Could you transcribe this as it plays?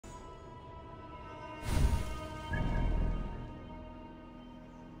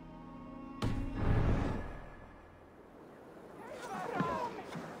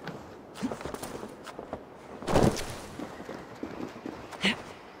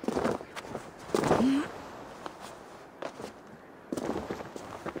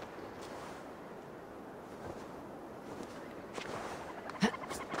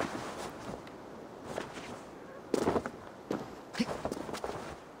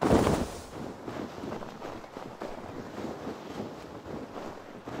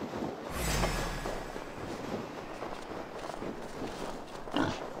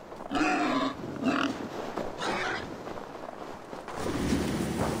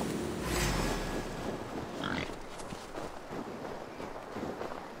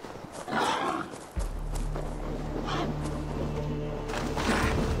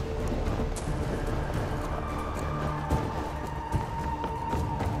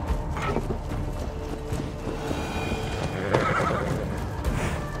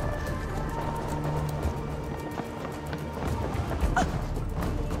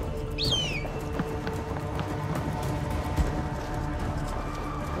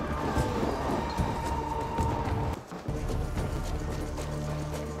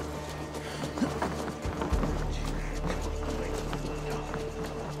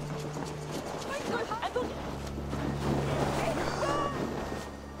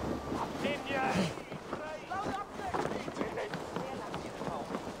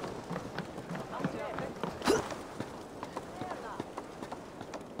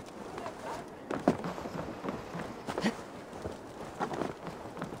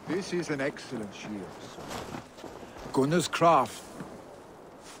This is an excellent shield. Gunnar's craft.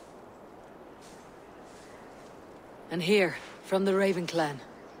 And here, from the Raven clan.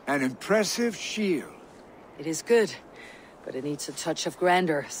 An impressive shield. It is good, but it needs a touch of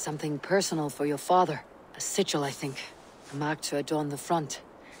grandeur, something personal for your father. A sigil, I think. A mark to adorn the front.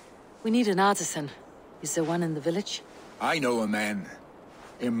 We need an artisan. Is there one in the village? I know a man.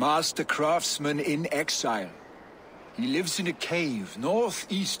 A master craftsman in exile. He lives in a cave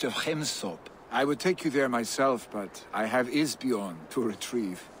northeast of Hemsop. I would take you there myself, but I have Isbjorn to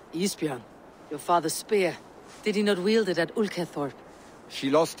retrieve. Isbjorn? Your father's spear. Did he not wield it at Ulkethorpe? She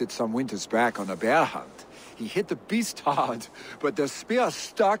lost it some winters back on a bear hunt. He hit the beast hard, but the spear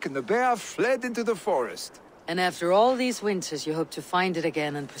stuck and the bear fled into the forest. And after all these winters, you hope to find it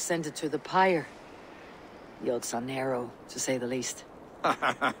again and present it to the pyre. The odds are narrow, to say the least.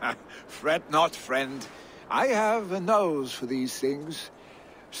 Fret not, friend. I have a nose for these things.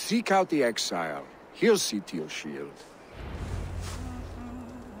 Seek out the exile. He'll see to your shield.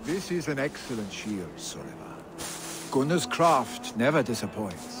 This is an excellent shield, Sullivan. Gunnar's craft never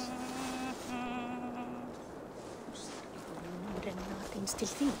disappoints.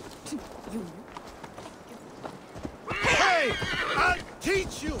 Hey! I'll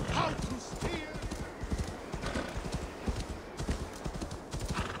teach you how to steer!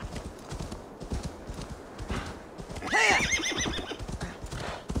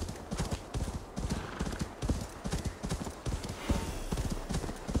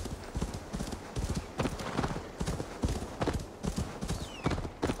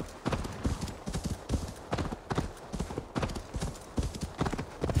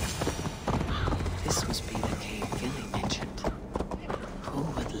 This must be the cave Vili mentioned. Who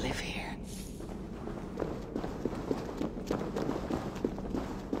would live here?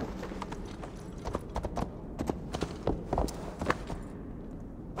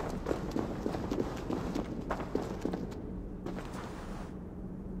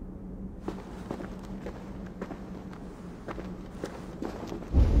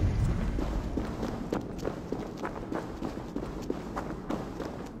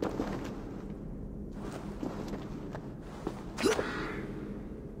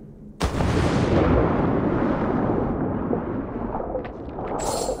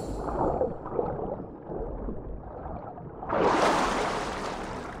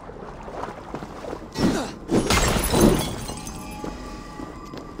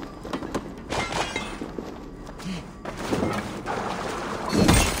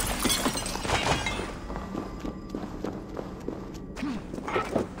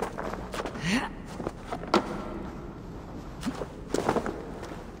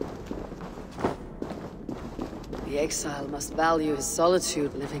 The exile must value his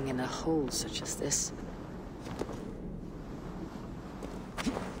solitude living in a hole such as this.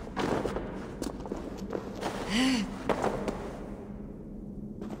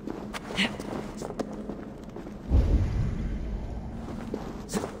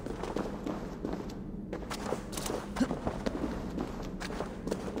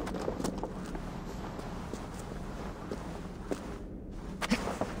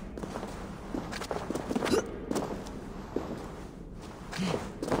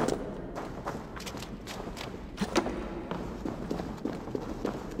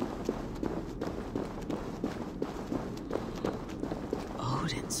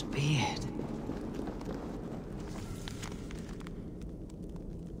 Odin's beard.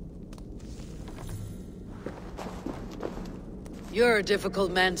 You're a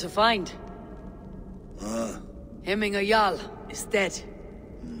difficult man to find. Hemming Jarl is dead.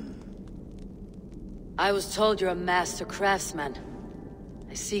 I was told you're a master craftsman.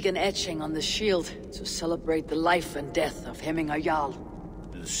 I seek an etching on the shield to celebrate the life and death of Hemming Jarl.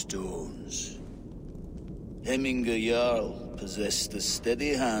 The stones. Hemming Jarl possessed a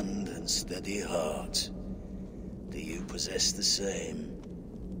steady hand and steady heart. Do you possess the same?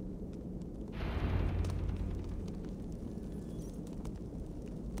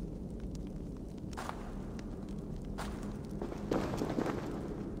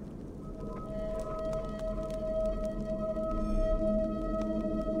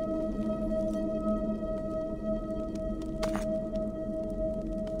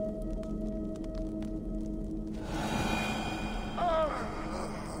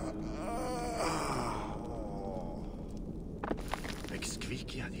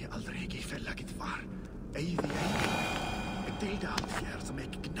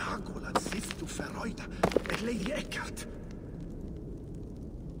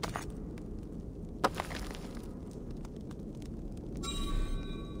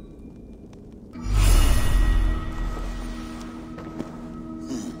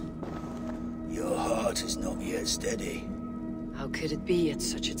 heart is not yet steady. How could it be at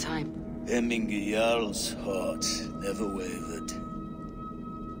such a time? Hemming Jarl's heart never wavered.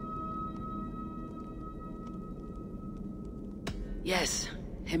 Yes,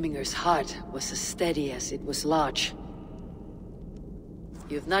 Hemminger's heart was as steady as it was large.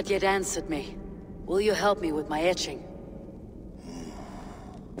 You've not yet answered me. Will you help me with my etching?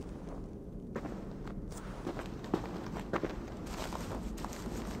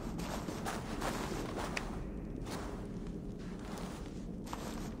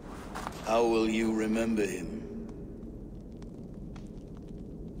 How will you remember him?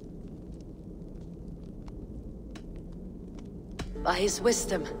 By his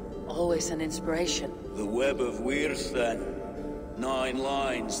wisdom, always an inspiration. The web of Wirth, then. 9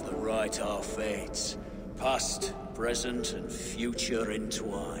 lines that write our fates. Past, present, and future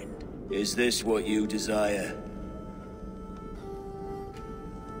entwined. Is this what you desire?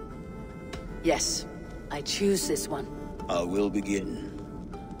 Yes, I choose this one. I will begin.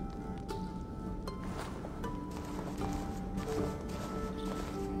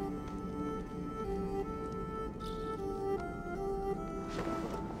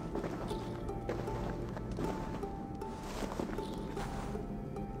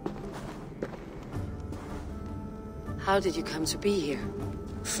 How did you come to be here?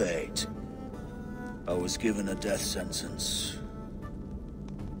 Fate. I was given a death sentence.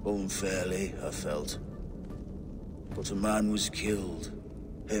 Unfairly, I felt. But a man was killed.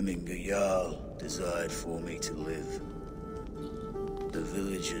 Hemming Jarl desired for me to live. The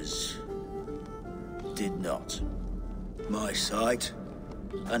villagers did not. My sight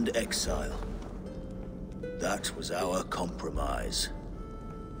and exile. That was our compromise.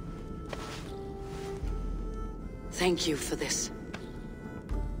 Thank you for this.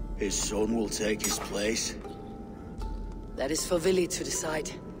 His son will take his place. That is for Vili to decide.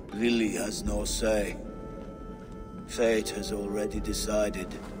 Vili has no say. Fate has already decided.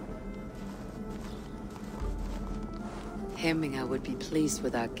 Hemminger would be pleased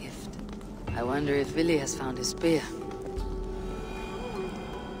with our gift. I wonder if Vili has found his spear.